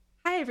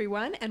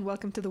everyone, and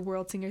welcome to the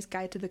World Singer's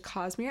Guide to the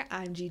Cosmere.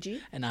 I'm Gigi.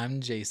 And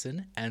I'm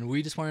Jason, and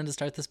we just wanted to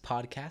start this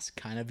podcast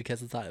kind of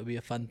because we thought it would be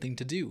a fun thing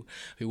to do.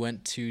 We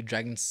went to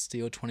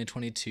Dragonsteel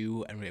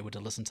 2022 and we were able to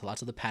listen to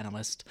lots of the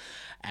panelists,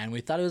 and we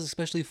thought it was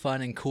especially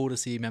fun and cool to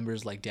see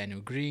members like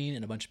Daniel Green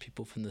and a bunch of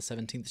people from the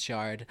 17th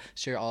Shard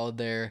share all of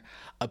their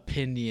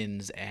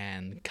opinions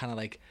and kind of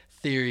like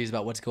theories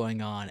about what's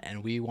going on,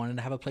 and we wanted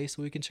to have a place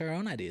where we can share our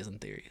own ideas and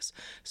theories.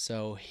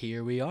 So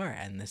here we are,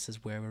 and this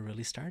is where we're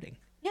really starting.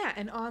 Yeah,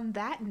 and on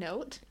that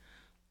note,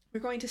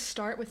 we're going to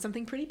start with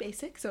something pretty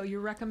basic. So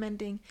you're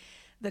recommending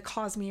the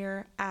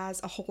Cosmere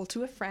as a whole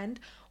to a friend.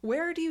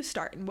 Where do you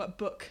start, and what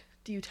book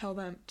do you tell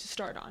them to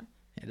start on?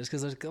 Yeah, just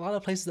because there's a lot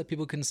of places that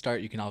people can start.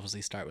 You can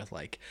obviously start with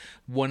like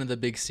one of the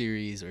big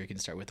series, or you can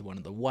start with one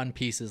of the One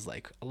Pieces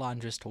like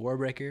Elantris to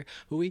Warbreaker,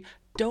 but we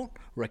don't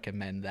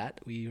recommend that.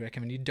 We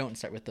recommend you don't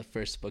start with the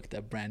first book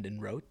that Brandon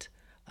wrote.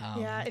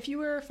 Yeah, if you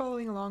were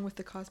following along with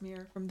the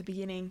Cosmere from the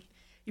beginning,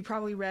 you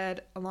probably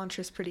read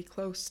Elantris pretty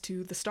close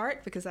to the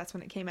start because that's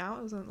when it came out.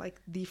 It wasn't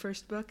like the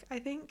first book, I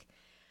think.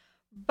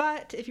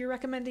 But if you're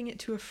recommending it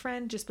to a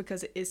friend just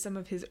because it is some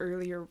of his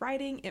earlier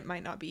writing, it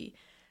might not be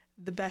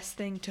the best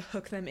thing to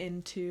hook them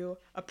into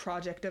a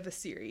project of a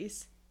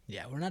series.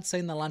 Yeah, we're not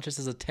saying that Elantris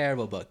is a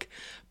terrible book,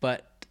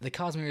 but the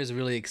Cosmere is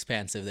really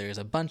expansive. There's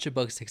a bunch of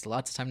books, it takes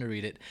lots of time to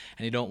read it,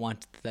 and you don't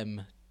want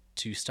them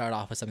to start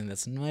off with something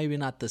that's maybe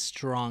not the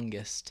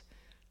strongest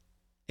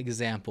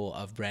example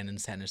of Brandon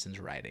Sanderson's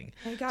writing.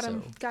 You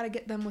gotta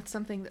get them with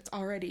something that's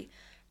already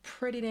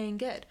pretty dang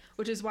good,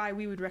 which is why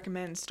we would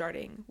recommend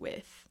starting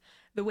with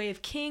The Way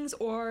of Kings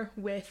or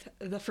with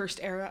the first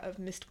era of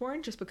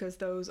Mistborn, just because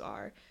those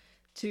are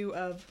two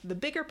of the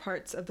bigger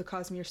parts of the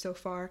Cosmere so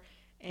far,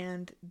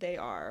 and they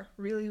are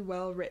really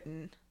well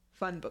written,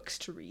 fun books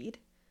to read.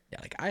 Yeah,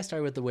 like I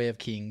started with The Way of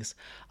Kings.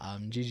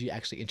 Gigi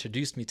actually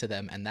introduced me to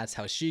them, and that's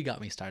how she got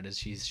me started.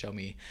 She showed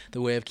me The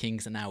Way of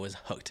Kings, and I was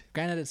hooked.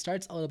 Granted, it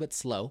starts a little bit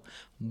slow,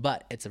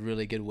 but it's a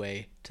really good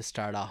way to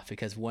start off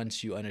because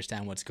once you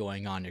understand what's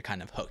going on, you're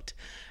kind of hooked.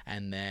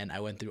 And then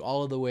I went through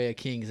all of The Way of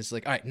Kings. It's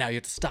like, all right, now you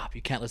have to stop.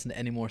 You can't listen to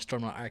any more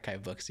Stormlight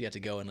Archive books. You have to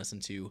go and listen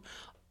to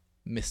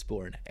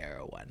Mistborn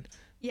Era 1.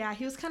 Yeah,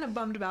 he was kind of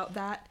bummed about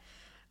that.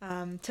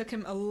 Took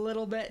him a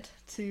little bit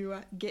to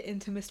get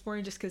into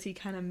Mistborn just because he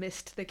kind of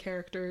missed the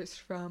characters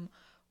from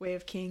Way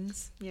of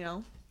Kings, you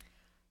know.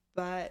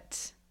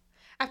 But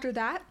after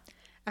that,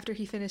 after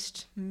he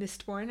finished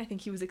Mistborn, I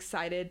think he was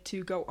excited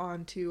to go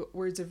on to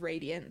Words of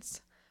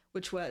Radiance,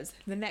 which was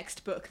the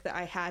next book that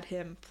I had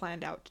him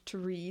planned out to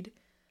read.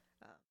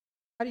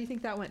 How do you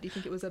think that went? Do you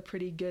think it was a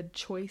pretty good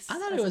choice? I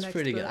thought it was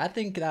pretty good. I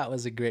think that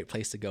was a great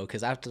place to go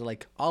because after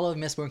like all of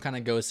Mistborn kind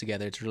of goes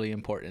together, it's really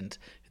important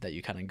that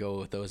you kind of go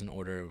with those in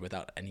order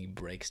without any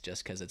breaks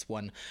just because it's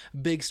one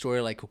big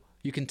story. Like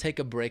you can take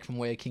a break from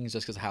Way of Kings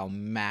just because how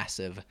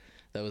massive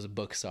those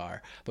books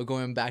are. But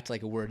going back to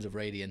like Words of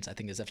Radiance, I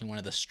think is definitely one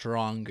of the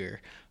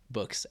stronger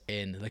books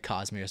in the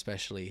Cosmere,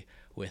 especially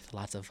with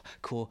lots of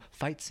cool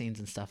fight scenes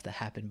and stuff that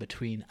happen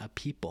between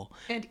people.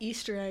 And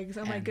Easter eggs.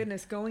 Oh my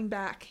goodness. Going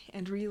back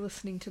and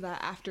re-listening to that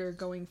after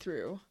going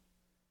through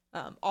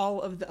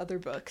all of the other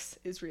books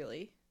is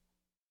really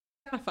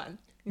kind of fun.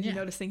 You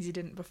notice things you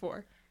didn't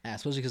before. Yeah,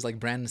 especially because like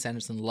Brandon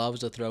Sanderson loves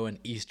to throw in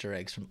Easter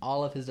eggs from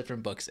all of his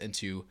different books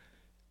into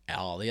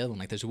all the other one.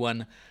 Like there's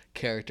one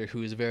character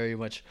who is very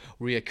much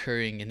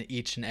reoccurring in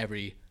each and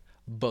every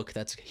book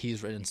that's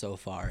he's written so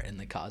far in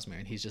the Cosmere,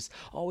 and he's just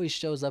always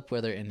shows up,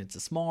 whether in it's a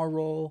small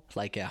role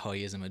like how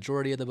he is in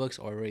majority of the books,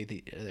 or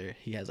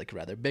he has like a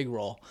rather big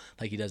role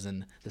like he does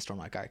in the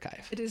Stormlight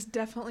Archive. It is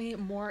definitely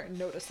more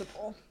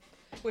noticeable,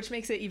 which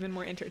makes it even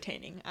more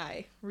entertaining.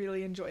 I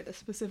really enjoy this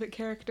specific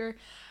character.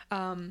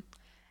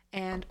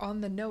 And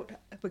on the note,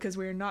 because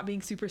we're not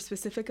being super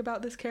specific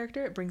about this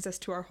character, it brings us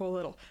to our whole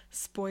little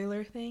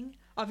spoiler thing.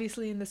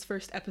 Obviously, in this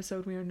first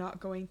episode, we are not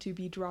going to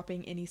be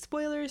dropping any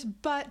spoilers,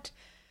 but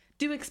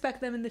do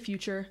expect them in the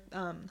future.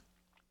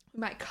 We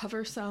might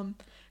cover some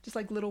just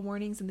like little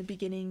warnings in the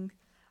beginning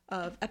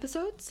of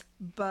episodes,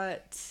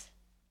 but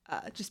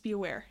just be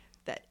aware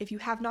that if you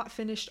have not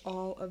finished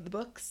all of the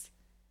books,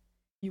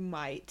 you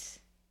might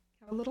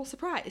have a little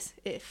surprise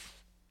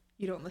if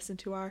you don't listen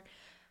to our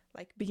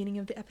like beginning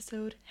of the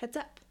episode heads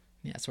up.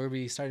 Yeah, so we'll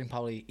be starting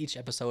probably each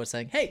episode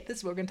saying, hey, this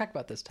is what we're going to talk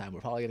about this time.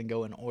 We're probably going to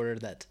go in order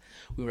that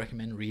we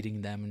recommend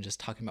reading them and just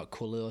talking about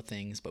cool little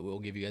things, but we'll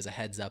give you guys a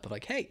heads up of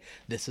like, hey,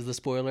 this is the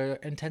spoiler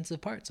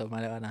intensive part, so we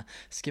might want to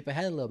skip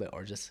ahead a little bit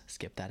or just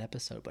skip that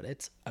episode, but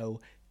it's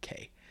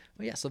okay.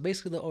 But yeah, so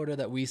basically the order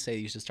that we say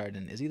you should start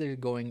in is either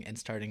going and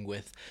starting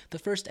with the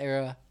first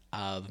era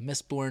of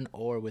Mistborn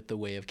or with The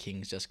Way of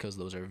Kings, just because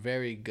those are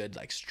very good,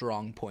 like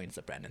strong points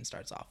that Brandon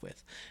starts off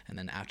with. And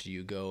then after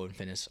you go and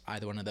finish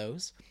either one of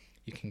those,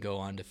 you can go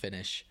on to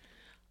finish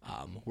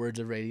Words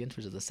of Radiance,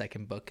 which is the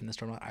second book in the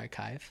Stormlight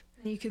Archive.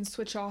 You can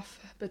switch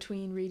off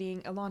between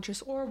reading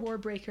Elantris or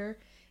Warbreaker.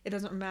 It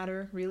doesn't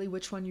matter really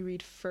which one you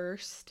read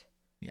first.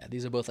 Yeah,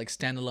 these are both like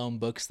standalone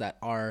books that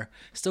are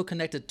still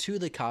connected to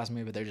the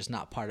Cosmere, but they're just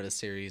not part of a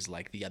series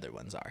like the other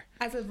ones are.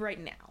 As of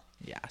right now.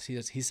 Yeah, so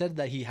he said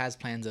that he has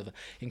plans of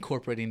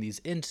incorporating these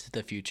into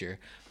the future,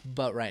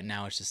 but right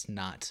now it's just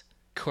not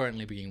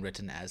currently being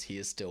written, as he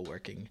is still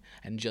working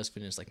and just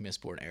finished like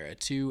Mistborn Era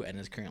 2 and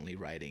is currently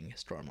writing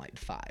Stormlight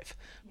 5,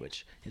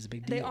 which is a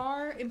big deal. They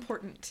are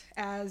important,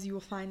 as you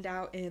will find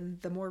out in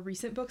the more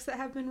recent books that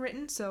have been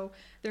written, so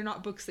they're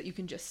not books that you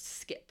can just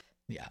skip.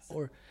 Yeah,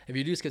 or if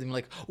you do skip them, you're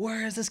like,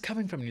 where is this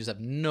coming from? And you just have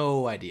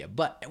no idea.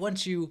 But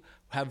once you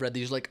have read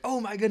these, you're like,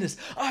 oh my goodness,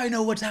 I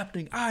know what's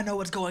happening. I know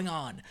what's going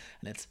on.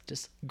 And it's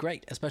just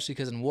great, especially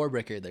because in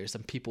Warbreaker, there's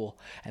some people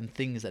and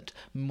things that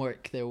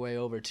work their way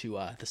over to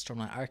the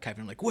Stormlight Archive.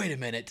 And I'm like, wait a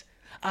minute,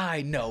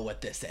 I know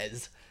what this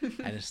is.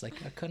 And it's like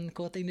a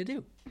cool thing to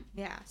do.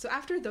 Yeah, so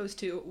after those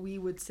two, we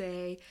would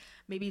say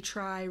maybe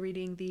try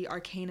reading the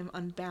Arcanum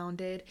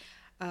Unbounded.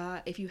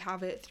 If you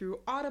have it through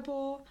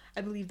Audible,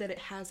 I believe that it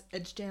has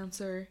Edge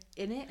Dancer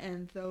in it,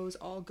 and those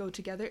all go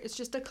together. It's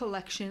just a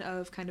collection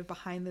of kind of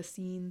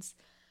behind-the-scenes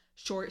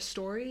short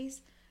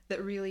stories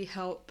that really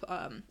help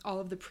all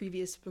of the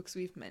previous books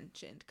we've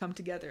mentioned come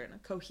together in a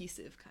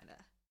cohesive kind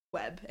of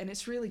web, and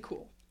it's really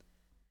cool.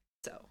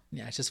 So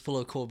yeah, it's just full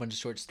of cool bunch of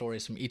short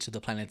stories from each of the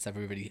planets that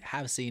we already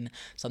have seen,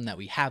 some that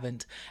we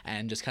haven't,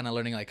 and just kind of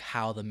learning like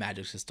how the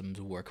magic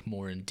systems work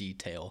more in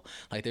detail.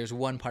 Like there's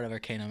one part of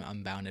Arcanum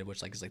Unbounded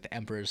which like is like the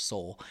Emperor's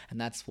Soul, and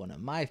that's one of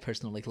my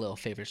personal like little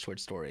favorite short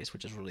stories,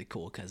 which is really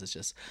cool because it's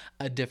just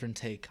a different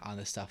take on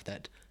the stuff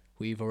that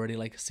we've already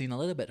like seen a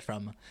little bit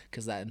from,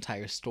 because that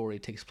entire story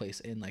takes place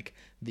in like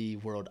the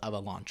world of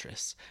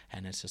Elantris,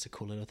 and it's just a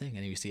cool little thing.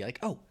 And you see like,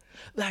 oh,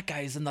 that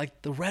guy's in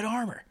like the red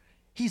armor.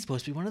 He's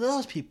supposed to be one of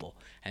those people.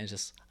 And it's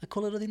just a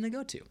cool little thing to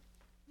go to.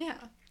 Yeah.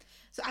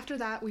 So after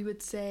that, we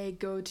would say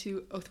go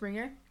to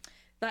Oathbringer.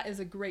 That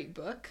is a great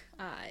book.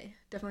 I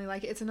definitely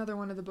like it. It's another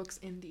one of the books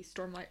in the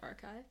Stormlight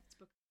Archive. It's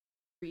book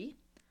 3.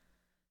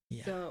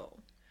 Yeah. So.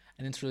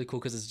 And it's really cool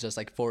because it's just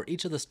like for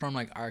each of the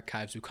Stormlight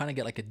Archives, we kind of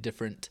get like a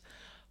different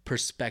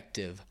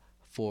perspective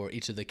for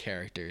each of the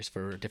characters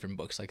for different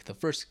books. Like the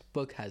first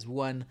book has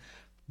one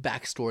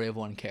backstory of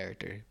one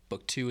character.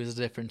 Book 2 is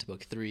different.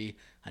 Book 3,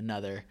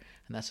 another.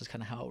 And that's just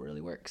kind of how it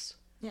really works.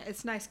 Yeah,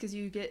 it's nice because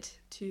you get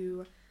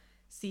to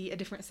see a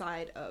different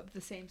side of the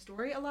same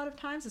story a lot of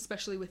times,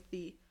 especially with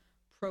the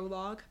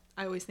prologue.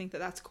 I always think that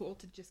that's cool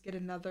to just get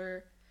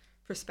another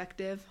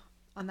perspective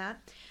on that.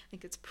 I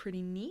think it's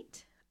pretty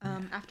neat.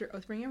 After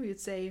Oathbringer, we would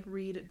say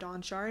read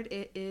Dawnshard.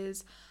 It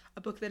is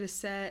a book that is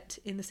set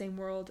in the same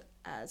world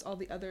as all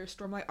the other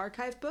Stormlight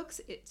Archive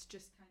books. It's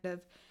just kind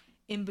of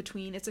in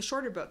between. It's a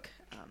shorter book,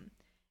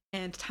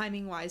 and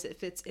timing-wise, it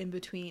fits in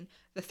between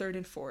the 3rd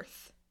and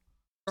 4th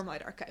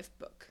Stormlight Archive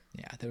book.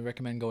 Yeah, they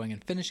recommend going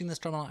and finishing the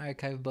Stormlight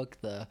Archive book.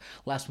 The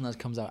last one that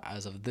comes out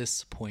as of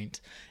this point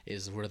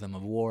is Rhythm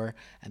of War,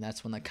 and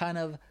that's one that kind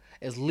of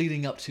is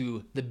leading up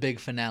to the big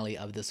finale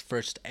of this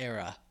first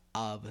era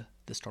of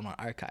the Stormlight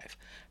Archive.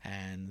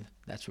 And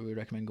that's where we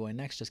recommend going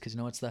next, just because, you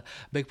know, it's the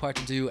big part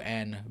to do,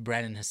 and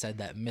Brandon has said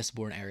that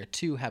Mistborn Era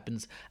 2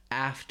 happens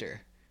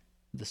after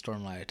the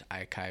Stormlight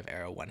Archive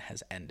Era 1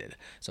 has ended.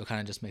 So it kind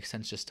of just makes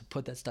sense just to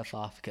put that stuff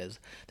off, because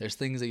there's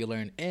things that you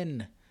learn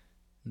in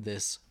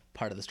this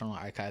part of the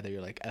Stormlight Archive that you're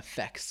like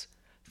affects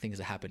things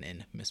that happen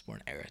in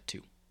Mistborn Era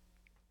 2.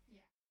 Yeah.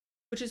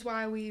 Which is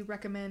why we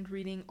recommend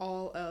reading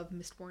all of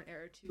Mistborn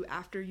Era 2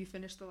 after you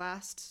finish the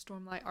last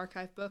Stormlight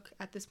Archive book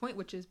at this point,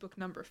 which is book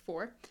number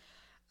 4.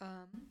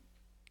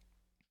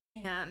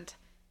 And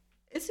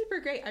it's super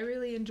great. I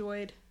really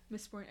enjoyed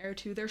Mistborn Era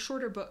 2. They're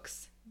shorter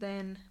books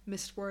than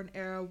Mistborn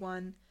Era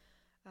 1.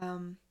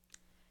 And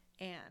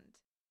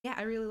yeah,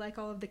 I really like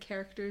all of the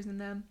characters in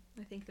them.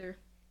 I think they're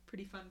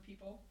pretty fun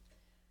people.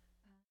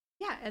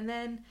 Yeah, and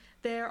then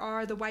there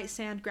are the White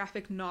Sand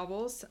graphic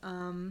novels.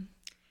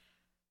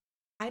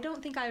 I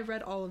don't think I've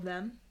read all of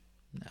them.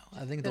 No,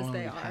 I think the one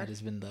we've had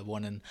has been the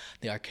one in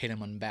the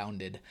Arcanum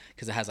Unbounded,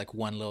 because it has like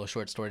one little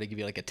short story to give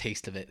you like a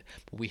taste of it.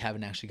 But we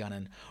haven't actually gone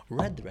and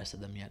read the rest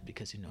of them yet,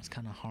 because, you know, it's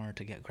kind of hard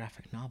to get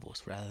graphic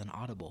novels rather than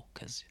Audible,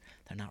 because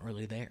they're not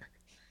really there.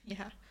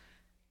 Yeah.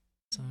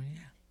 So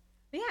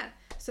yeah. Yeah.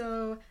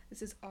 So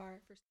this is our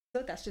first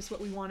episode. That's just what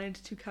we wanted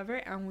to cover,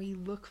 and we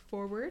look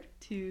forward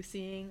to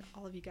seeing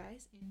all of you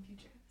guys in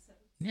future episodes.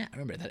 Yeah,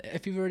 remember that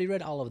if you've already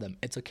read all of them,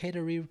 it's okay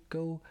to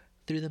go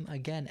through them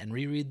again and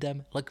reread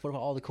them. Look for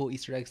all the cool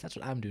Easter eggs. That's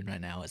what I'm doing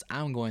right now, is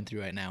I'm going through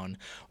right now and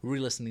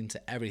re-listening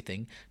to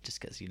everything, just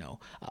because, you know,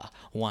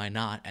 why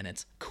not? And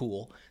it's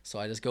cool. So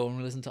I just go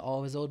and listen to all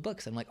of his old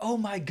books. I'm like, oh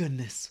my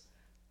goodness,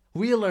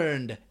 we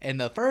learned in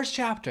the first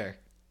chapter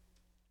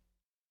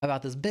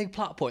about this big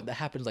plot point that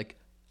happens like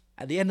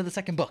at the end of the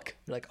second book.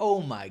 You're like,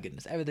 oh my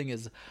goodness, everything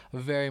is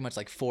very much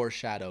like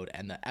foreshadowed,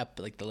 and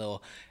the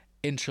little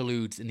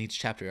interludes in each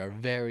chapter are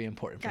very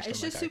important for Stormlight Archive.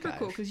 It's just super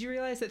cool, because you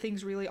realize that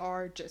things really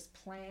are just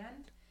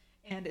planned,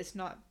 and it's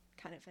not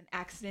kind of an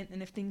accident.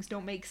 And if things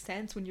don't make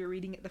sense when you're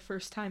reading it the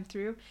first time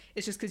through,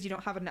 it's just because you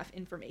don't have enough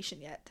information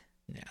yet.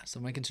 Yeah, so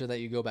making sure that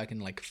you go back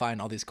and like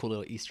find all these cool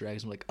little Easter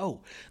eggs and like,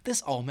 oh,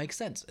 this all makes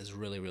sense is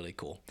really, really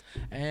cool.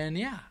 And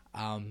yeah,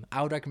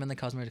 I would recommend the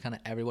Cosmere to kind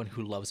of everyone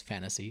who loves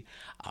fantasy.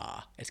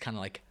 It's kind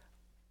of like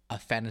a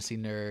fantasy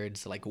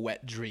nerd's like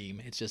wet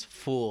dream. It's just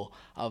full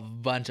of a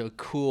bunch of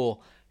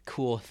cool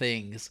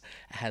things.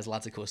 It has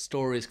lots of cool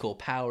stories, cool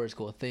powers,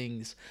 cool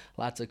things,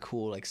 lots of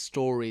cool like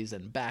stories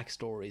and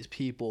backstories,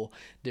 people,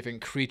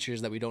 different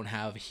creatures that we don't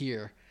have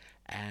here.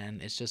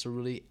 And it's just a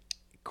really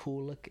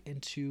cool look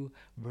into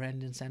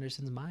Brandon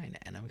Sanderson's mind,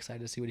 and I'm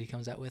excited to see what he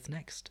comes out with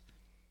next.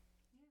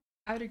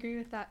 I would agree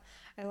with that.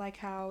 I like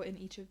how in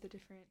each of the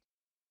different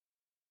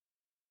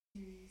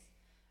series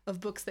of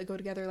books that go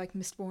together, like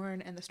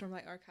Mistborn and the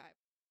Stormlight Archive,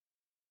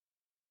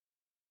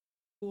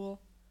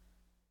 cool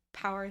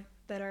power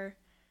that are,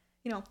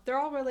 they're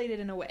all related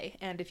in a way,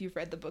 and if you've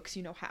read the books,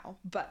 you know how,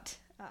 but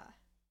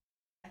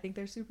I think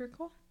they're super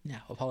cool. Yeah,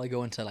 we'll probably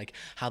go into like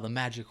how the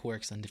magic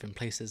works in different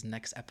places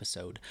next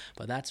episode.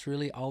 But that's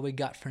really all we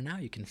got for now.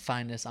 You can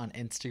find us on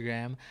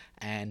Instagram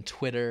and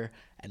Twitter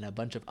and a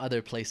bunch of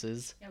other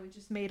places. Yeah, we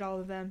just made all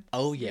of them.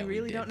 Oh yeah, we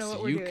really did. Don't know what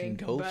so we're doing. You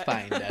can go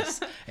find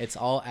us. It's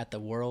all at the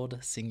World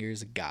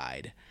Singer's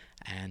Guide.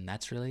 And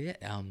that's really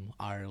it.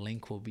 Our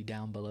link will be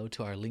down below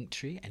to our link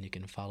tree, and you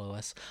can follow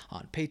us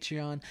on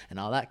Patreon and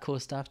all that cool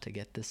stuff to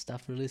get this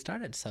stuff really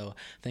started. So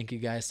thank you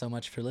guys so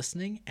much for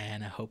listening,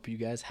 and I hope you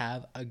guys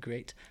have a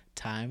great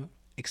time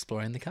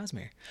exploring the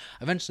Cosmere.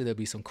 Eventually there'll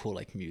be some cool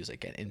like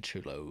music and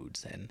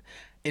interludes and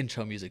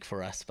intro music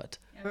for us, but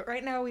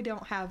right now we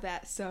don't have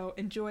that, so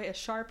enjoy a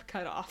sharp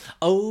cutoff.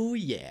 Oh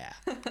yeah.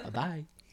 Bye-bye.